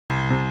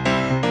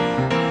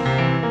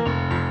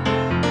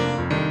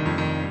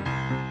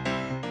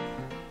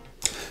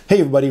Hey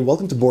everybody,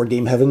 welcome to Board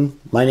Game Heaven.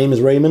 My name is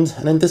Raymond,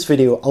 and in this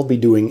video I'll be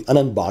doing an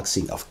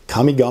unboxing of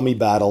Kamigami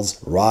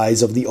Battles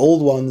Rise of the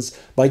Old Ones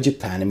by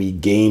Japanime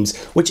Games,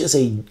 which is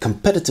a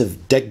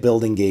competitive deck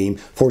building game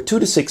for 2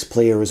 to 6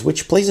 players,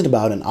 which plays in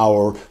about an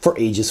hour for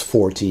ages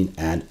 14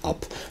 and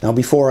up. Now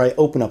before I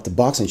open up the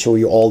box and show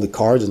you all the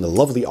cards and the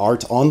lovely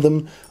art on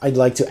them, I'd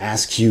like to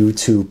ask you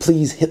to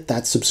please hit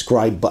that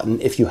subscribe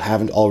button if you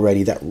haven't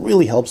already. That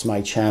really helps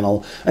my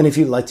channel, and if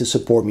you'd like to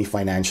support me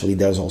financially,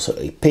 there's also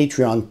a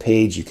Patreon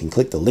page. You can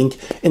click the link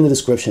in the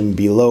description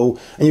below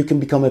and you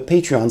can become a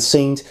Patreon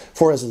saint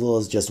for as little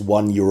as just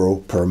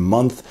 €1 per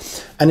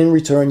month. And in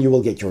return, you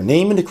will get your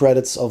name in the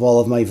credits of all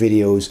of my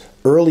videos,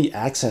 early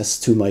access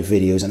to my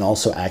videos, and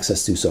also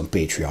access to some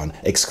Patreon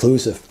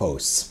exclusive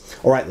posts.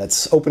 All right,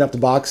 let's open up the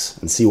box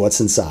and see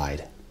what's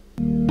inside.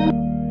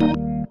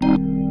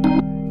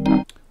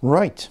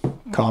 Right,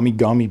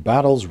 Kamigami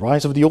Battles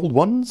Rise of the Old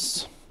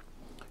Ones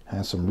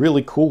has some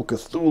really cool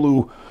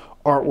Cthulhu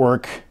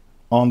artwork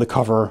on the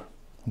cover.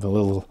 The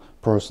little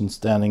person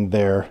standing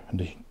there,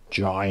 and the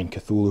giant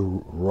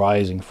Cthulhu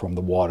rising from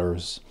the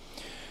waters.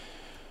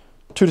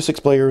 2 to 6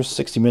 players,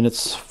 60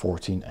 minutes,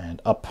 14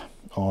 and up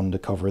on the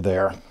cover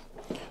there.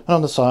 And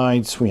on the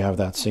sides we have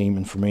that same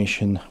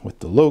information with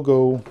the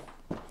logo.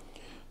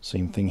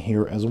 Same thing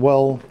here as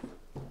well.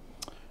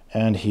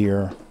 And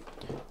here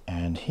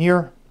and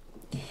here.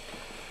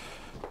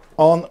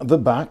 On the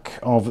back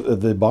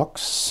of the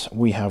box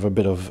we have a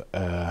bit of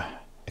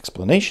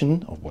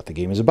explanation of what the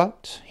game is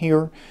about.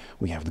 Here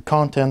we have the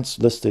contents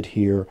listed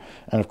here,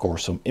 and of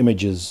course some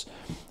images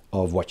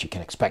of what you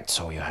can expect.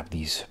 So you have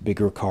these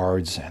bigger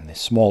cards and the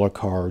smaller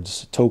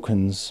cards,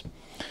 tokens.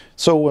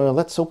 So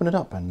let's open it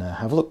up and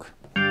have a look.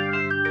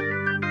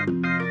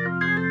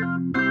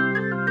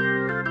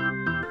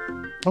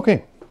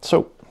 Okay,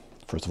 so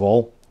first of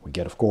all we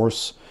get, of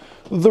course,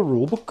 the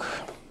rule book,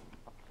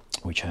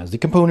 which has the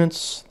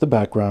components, the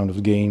background of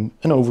the game,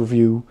 an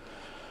overview.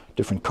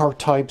 Different card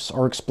types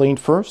are explained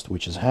first,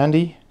 which is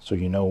handy, so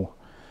you know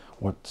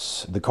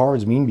what the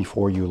cards mean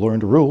before you learn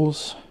the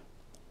rules.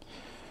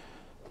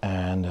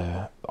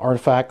 And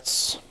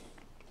artifacts.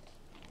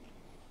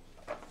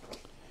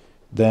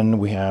 Then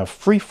we have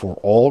free for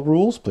all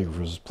rules, player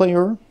versus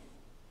player.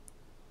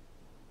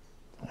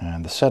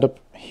 And the setup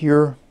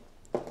here,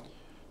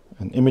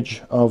 an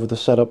image of the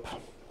setup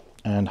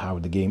and how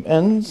the game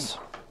ends.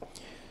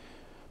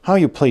 How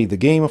you play the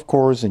game, of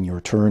course, and your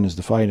turn is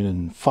divided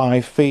in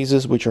 5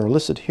 phases, which are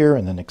listed here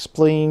and then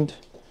explained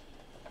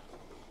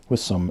with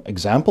some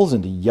examples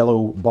in the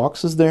yellow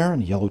boxes there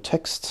and yellow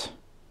text,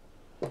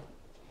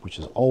 which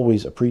is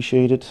always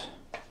appreciated.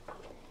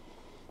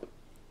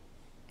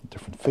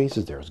 Different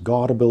phases, there's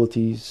god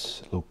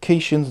abilities,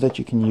 locations that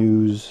you can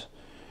use,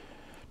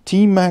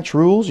 team match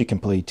rules, you can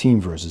play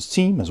team versus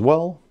team as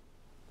well.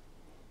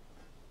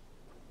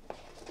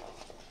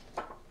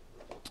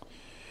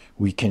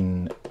 We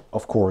can,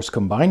 of course,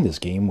 combine this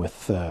game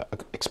with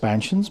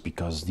expansions,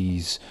 because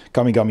these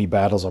Kamigami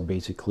Battles are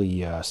basically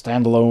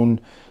standalone,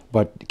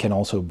 but can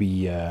also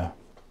be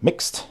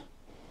mixed.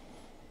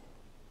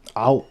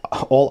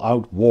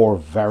 All-out war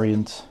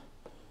variant,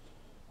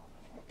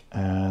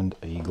 and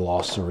a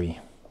glossary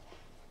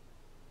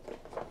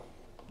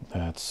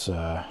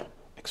that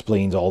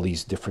explains all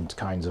these different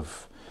kinds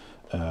of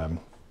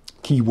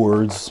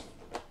keywords.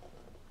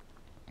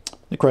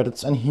 The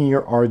credits, and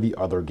here are the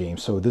other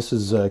games. So this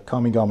is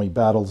Kamigami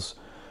Battles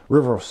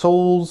River of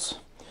Souls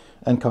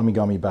and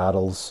Kamigami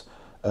Battles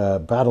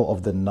Battle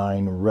of the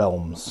 9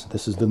 Realms.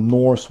 This is the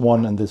Norse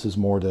one, and this is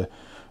more the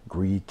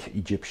Greek,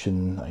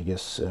 Egyptian, I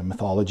guess,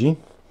 mythology.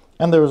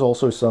 And there is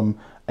also some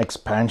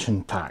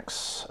expansion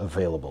packs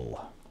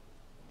available.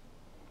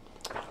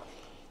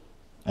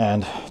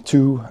 And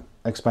 2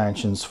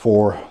 expansions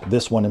for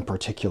this one in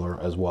particular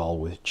as well,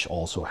 which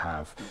also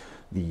have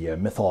the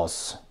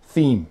mythos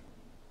theme.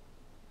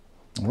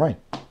 All right,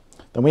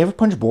 then we have a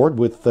punch board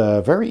with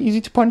very easy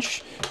to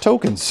punch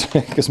tokens,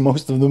 because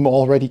most of them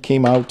already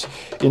came out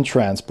in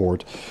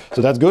transport.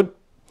 So that's good.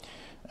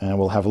 And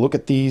we'll have a look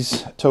at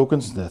these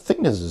tokens. The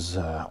thickness is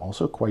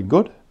also quite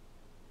good.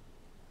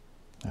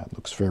 That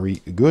looks very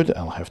good.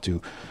 I'll have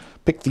to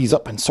pick these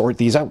up and sort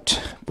these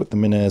out. Put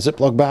them in a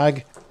Ziploc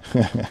bag.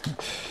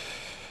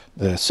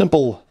 The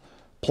simple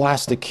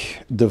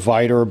plastic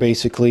divider,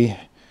 basically.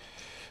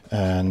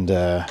 And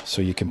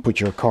so you can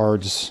put your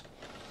cards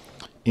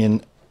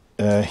in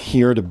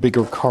here, the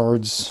bigger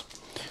cards.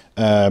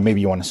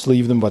 Maybe you want to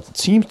sleeve them, but it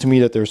seems to me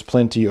that there's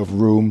plenty of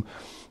room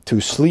to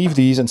sleeve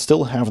these and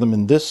still have them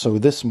in this. So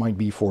this might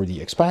be for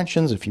the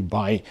expansions. If you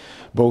buy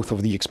both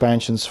of the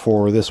expansions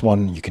for this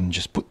one, you can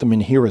just put them in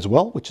here as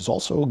well, which is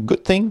also a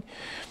good thing.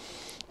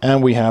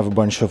 And we have a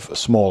bunch of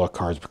smaller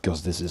cards,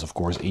 because this is, of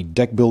course, a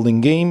deck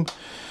building game.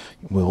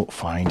 We'll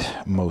find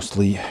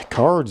mostly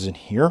cards in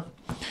here,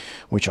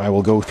 which I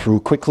will go through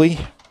quickly.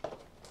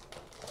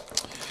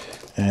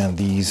 And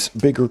these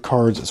bigger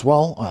cards as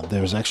well.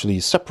 There's actually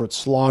a separate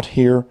slot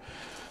here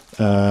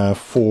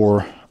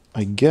for,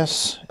 I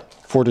guess,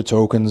 for the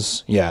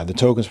tokens. Yeah, the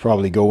tokens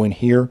probably go in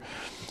here.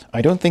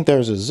 I don't think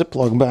there's a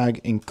Ziploc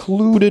bag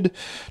included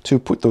to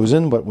put those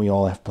in, but we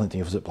all have plenty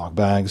of Ziploc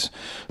bags,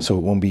 so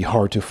it won't be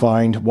hard to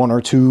find one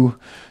or two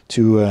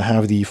to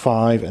have the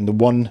 5 and the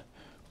 1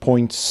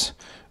 points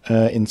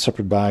in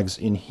separate bags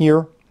in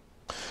here.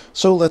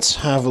 So let's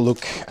have a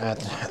look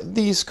at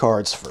these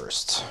cards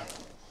first.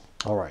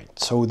 Alright,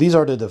 so these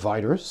are the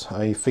dividers,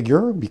 I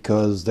figure,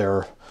 because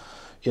they're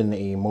in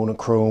a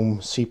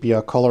monochrome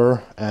sepia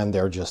color and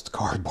they're just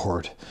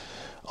cardboard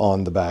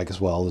on the bag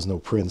as well. There's no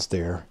prints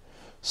there.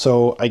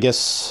 So I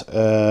guess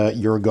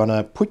you're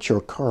gonna put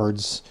your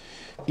cards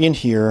in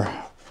here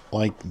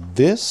like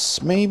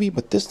this maybe,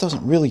 but this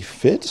doesn't really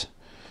fit.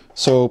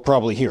 So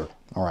probably here.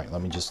 Alright,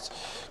 let me just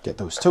get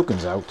those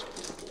tokens out.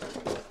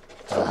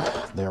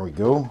 There we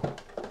go.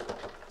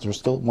 Is there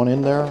still one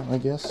in there, I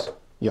guess?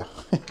 Yeah,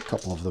 a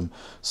couple of them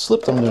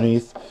slipped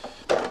underneath.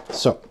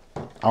 So,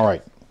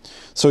 alright.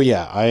 So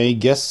yeah, I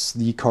guess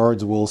the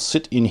cards will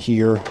sit in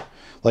here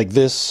like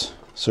this,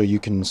 so you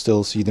can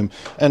still see them.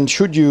 And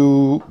should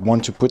you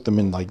want to put them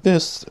in like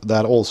this,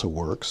 that also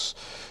works,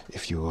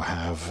 if you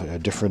have a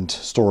different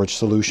storage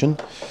solution.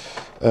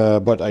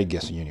 But I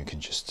guess you can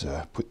just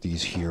put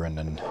these here and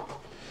then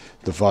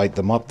divide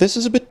them up. This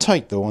is a bit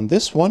tight though on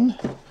this one.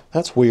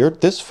 That's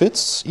weird. This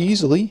fits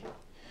easily.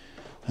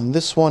 And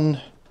this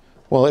one,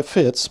 well, it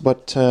fits,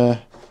 but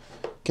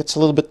gets a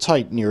little bit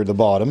tight near the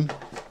bottom.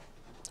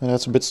 And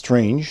that's a bit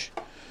strange.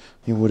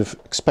 You would have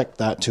expect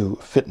that to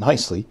fit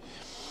nicely.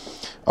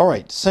 All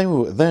right,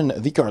 so then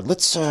the card.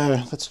 Let's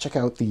check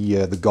out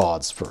the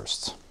gods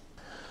first.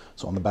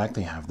 So on the back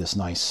they have this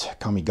nice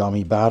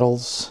Kamigami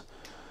Battles,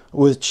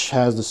 which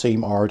has the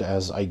same art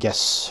as I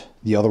guess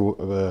the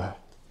other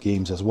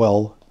games as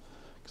well.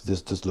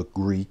 This does look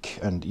Greek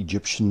and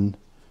Egyptian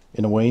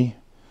in a way.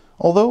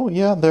 Although,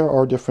 yeah, there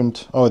are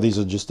different... Oh, these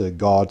are just a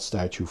god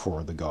statue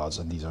for the gods,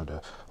 and these are the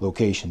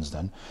locations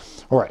then.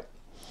 All right,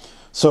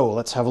 so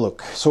let's have a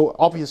look. So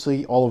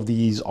obviously all of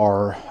these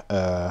are,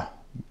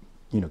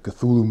 you know,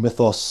 Cthulhu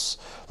mythos,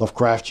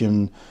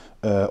 Lovecraftian,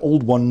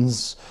 old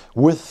ones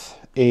with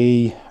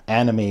a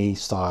anime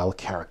style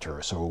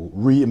character. So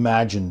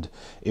reimagined,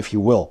 if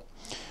you will.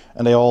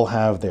 And they all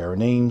have their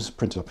names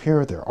printed up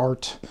here, their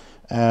art,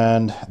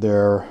 and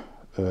their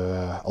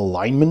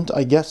alignment,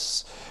 I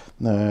guess.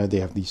 They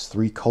have these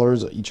 3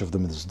 colors, each of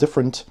them is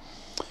different,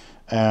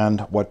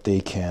 and what they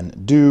can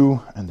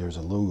do. And there's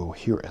a logo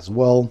here as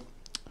well,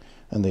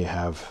 and they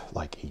have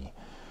like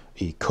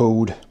a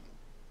code.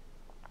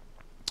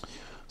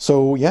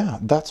 So yeah,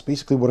 that's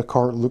basically what a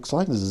card looks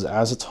like. This is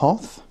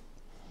Azathoth.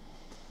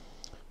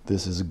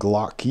 This is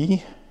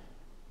Glocki.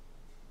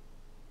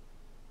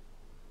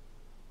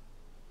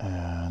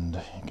 And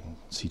you can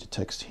see the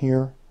text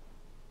here.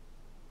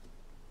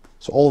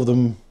 So all of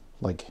them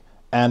like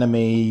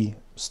anime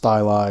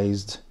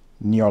stylized,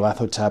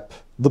 Nyarlathotep,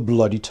 the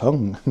bloody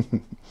tongue.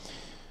 It's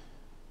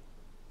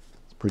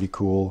pretty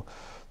cool.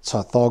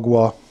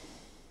 Tsathoggua,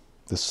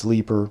 the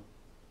sleeper,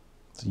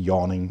 it's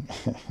yawning.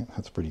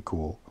 That's pretty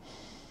cool.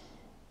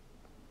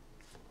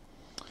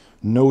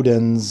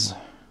 Nodens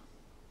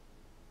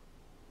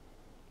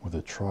with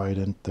a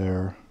trident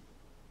there.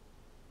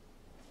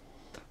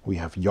 We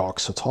have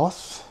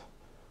Yog-Sothoth,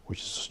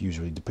 which is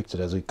usually depicted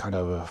as a kind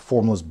of a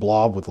formless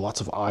blob with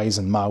lots of eyes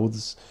and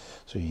mouths.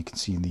 So you can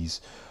see these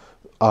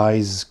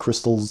eyes,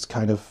 crystals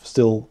kind of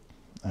still,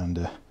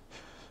 and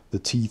the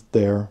teeth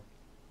there.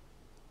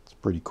 It's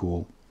pretty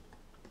cool.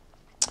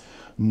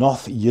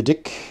 Noth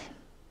Yiddick.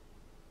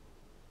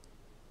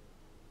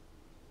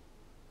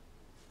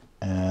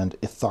 And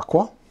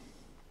Ithaqua.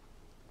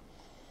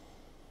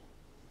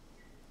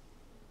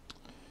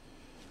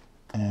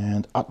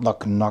 And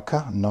Atlak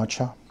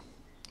Nacha,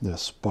 the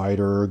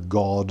spider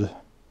god.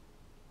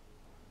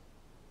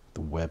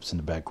 The webs in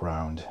the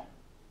background.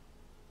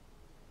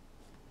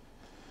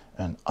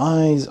 And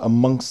Eyes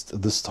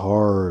Amongst the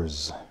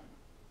Stars.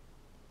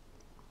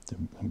 The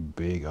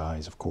big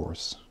eyes, of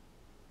course.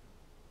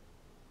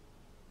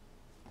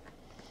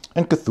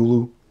 And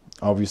Cthulhu,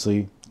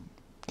 obviously.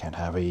 Can't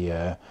have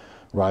a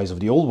Rise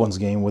of the Old Ones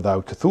game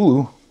without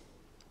Cthulhu,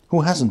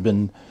 who hasn't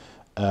been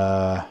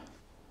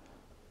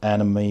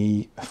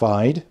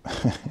anime-fied.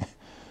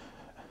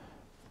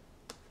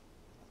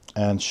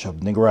 And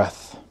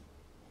Shub-Niggurath,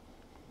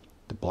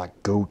 the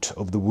black goat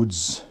of the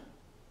woods.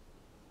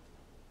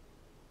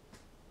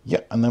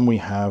 Yeah, and then we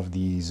have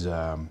these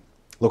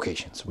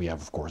locations. We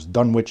have, of course,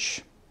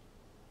 Dunwich.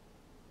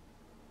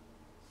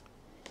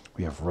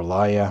 We have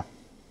Relia,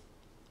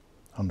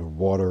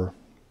 underwater.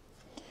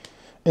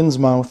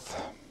 Innsmouth.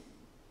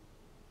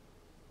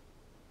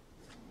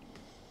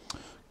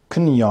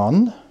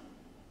 Kunyan.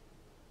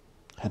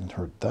 Hadn't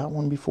heard that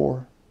one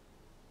before.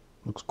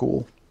 Looks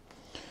cool.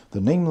 The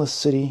Nameless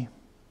City.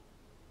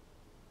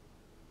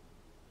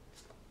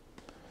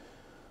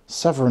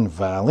 Severn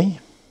Valley.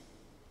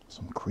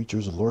 Some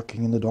creatures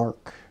lurking in the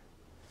dark.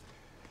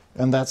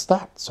 And that's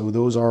that. So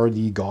those are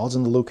the gods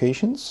and the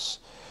locations.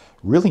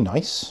 Really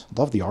nice.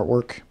 Love the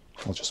artwork.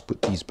 I'll just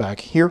put these back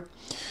here.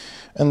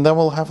 And then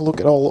we'll have a look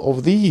at all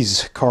of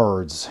these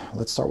cards.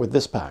 Let's start with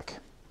this pack.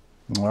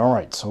 All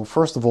right, so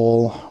first of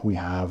all, we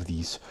have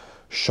these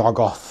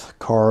Shoggoth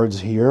cards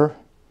here.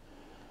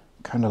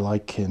 Kind of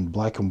like in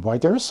black and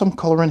white. There is some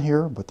color in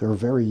here, but they're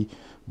very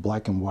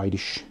black and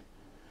whitish.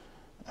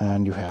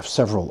 And you have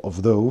several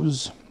of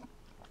those.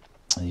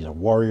 These are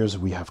warriors.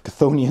 We have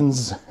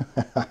Chthonians,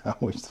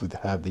 which would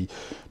have the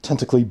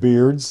tentacly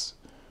beards.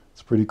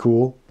 It's pretty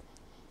cool.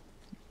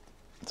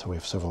 So we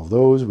have several of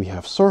those. We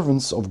have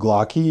servants of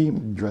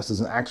Glocki, dressed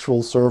as an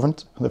actual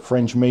servant, the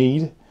French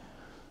maid.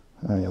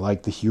 I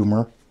like the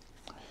humor.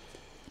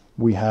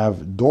 We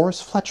have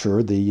Doris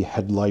Fletcher, the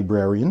head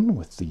librarian,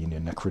 with the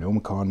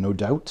Necronomicon, no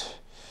doubt.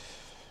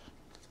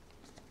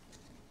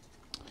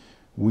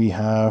 We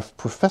have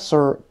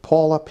Professor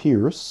Paula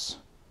Pierce,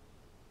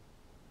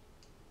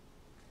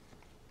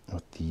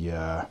 with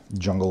the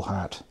jungle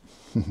hat.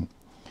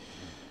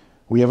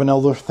 We have an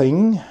Elder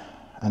Thing,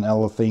 and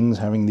Elder Things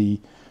having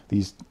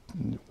these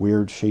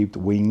weird shaped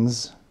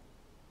wings.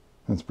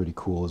 That's pretty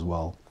cool as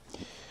well.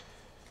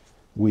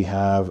 We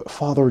have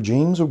Father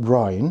James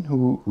O'Brien,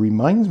 who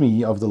reminds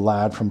me of the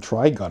lad from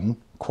Trigun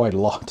quite a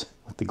lot,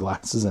 with the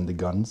glasses and the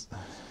guns.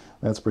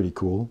 That's pretty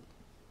cool.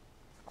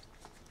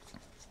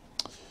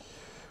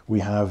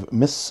 We have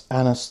Miss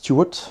Anna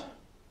Stewart.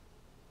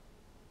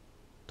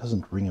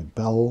 Doesn't ring a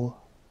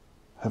bell.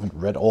 Haven't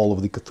read all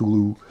of the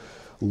Cthulhu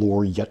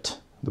lore yet,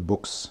 the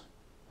books.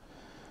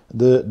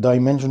 The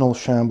Dimensional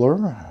Shambler,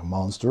 a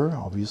monster,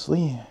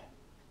 obviously.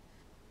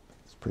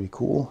 It's pretty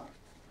cool.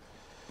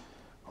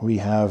 We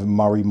have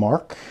Mari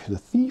Mark, the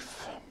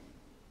thief.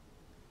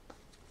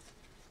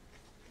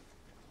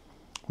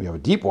 We have a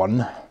deep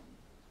one.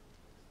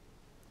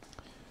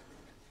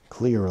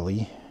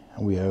 Clearly.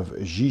 We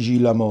have Gigi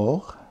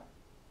Lamort.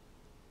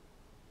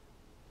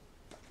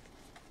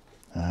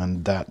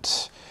 And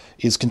that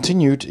is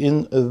continued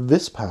in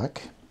this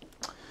pack.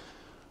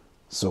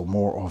 So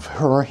more of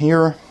her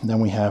here.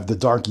 Then we have the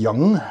Dark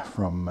Young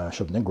from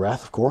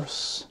Shub-Niggurath, of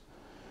course.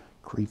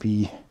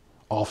 Creepy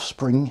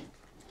offspring.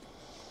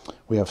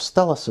 We have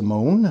Stella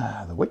Simone,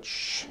 the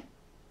witch.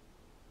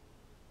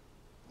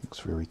 Looks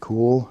very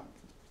cool.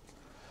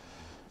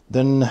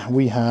 Then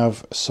we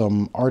have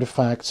some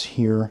artifacts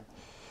here.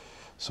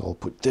 So I'll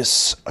put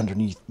this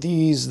underneath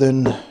these.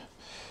 Then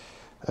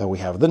we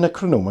have the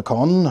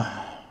Necronomicon,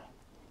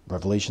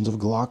 Revelations of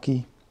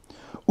Glocki,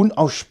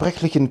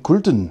 Unaussprechlichen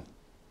Kulten.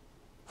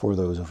 For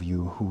those of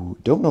you who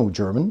don't know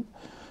German,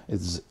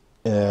 it's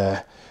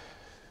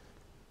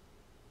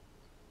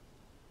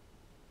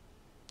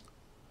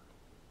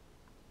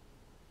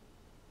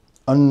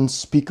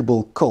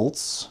unspeakable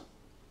cults,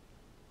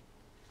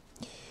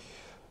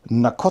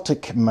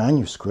 narcotic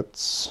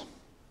manuscripts,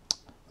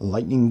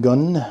 lightning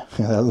gun.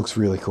 That looks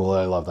really cool.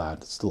 I love that.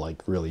 It's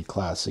like really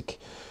classic,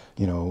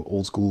 you know,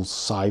 old school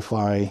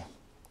sci-fi.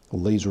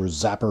 Laser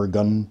zapper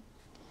gun,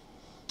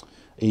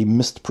 a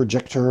mist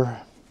projector,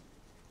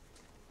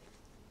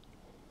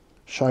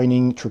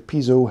 shining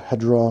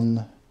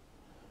trapezohedron,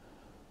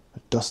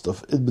 dust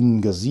of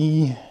Ibn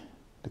Ghazi,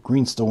 the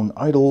greenstone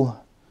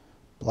idol,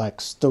 black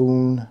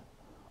stone,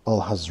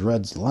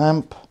 Al-Hazred's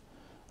lamp,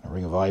 a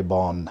ring of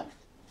Ibon.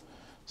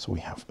 So we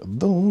have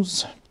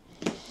those.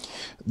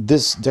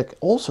 This deck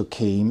also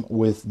came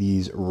with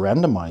these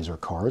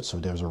randomizer cards. So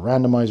there's a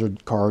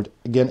randomizer card,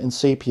 again in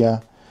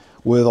sepia,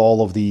 with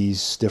all of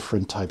these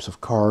different types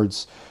of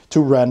cards to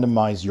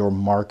randomize your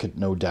market,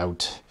 no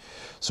doubt.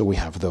 So we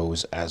have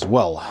those as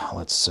well.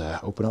 Let's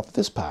open up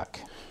this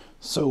pack.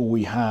 So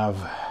we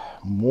have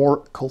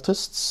more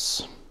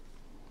cultists,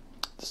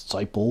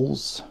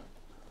 disciples.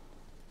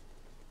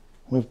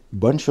 We have a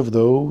bunch of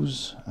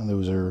those, and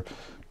those are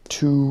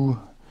 2.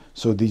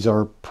 So these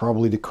are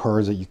probably the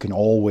cards that you can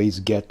always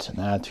get and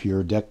add to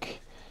your deck.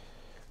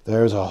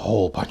 There's a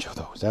whole bunch of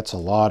those. That's a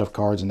lot of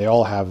cards, and they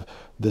all have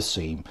the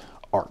same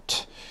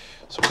art.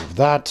 So we have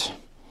that.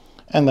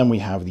 And then we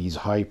have these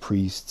high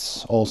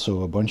priests,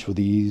 also a bunch of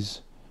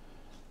these.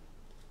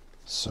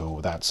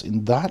 So that's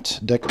in that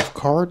deck of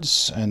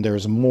cards, and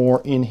there's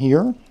more in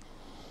here.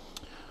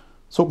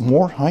 So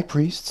more high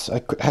priests,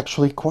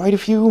 actually quite a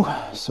few.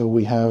 So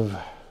we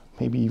have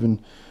maybe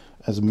even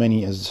as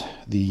many as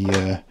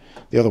the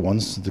other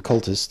ones, the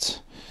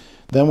cultists.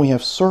 Then we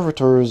have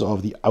servitors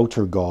of the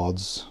outer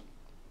gods.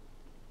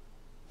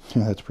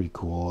 Yeah, that's pretty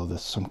cool.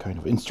 There's some kind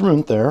of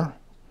instrument there.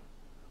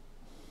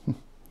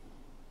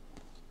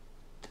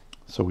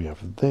 So we have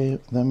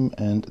them,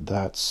 and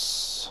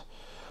that's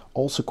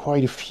also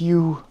quite a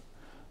few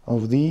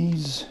of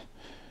these.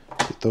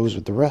 Put those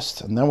with the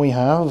rest. And then we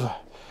have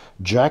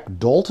Jack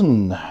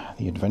Dalton,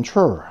 the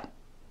adventurer.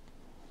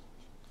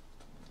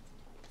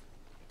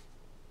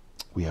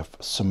 We have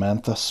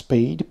Samantha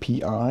Spade,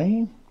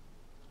 PI.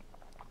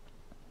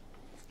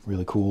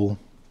 Really cool.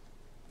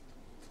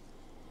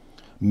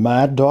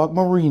 Mad Dog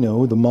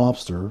Marino, the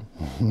mobster.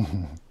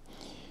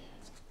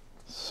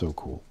 So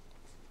cool.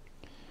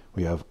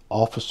 We have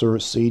Officer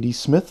Sadie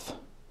Smith.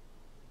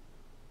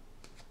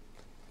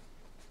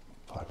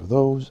 5 of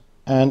those.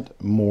 And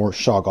more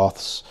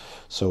Shoggoths.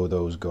 So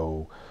those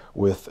go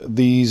with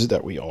these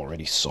that we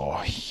already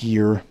saw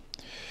here.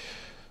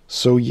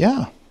 So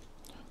yeah,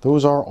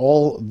 those are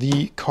all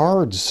the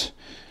cards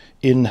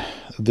in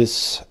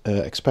this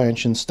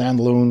expansion,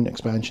 standalone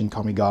expansion,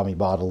 Kamigami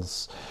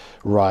Battles,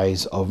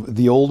 Rise of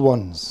the Old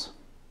Ones.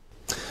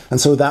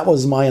 And so that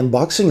was my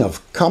unboxing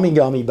of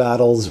Kamigami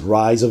Battles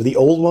Rise of the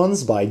Old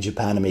Ones by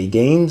Japanime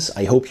Games.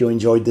 I hope you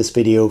enjoyed this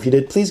video. If you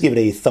did, please give it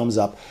a thumbs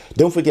up.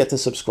 Don't forget to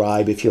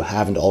subscribe if you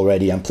haven't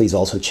already, and please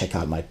also check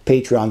out my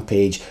Patreon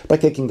page by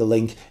clicking the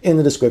link in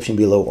the description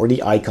below or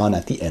the icon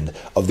at the end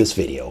of this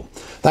video.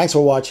 Thanks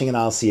for watching, and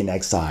I'll see you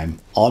next time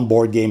on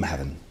Board Game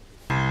Heaven.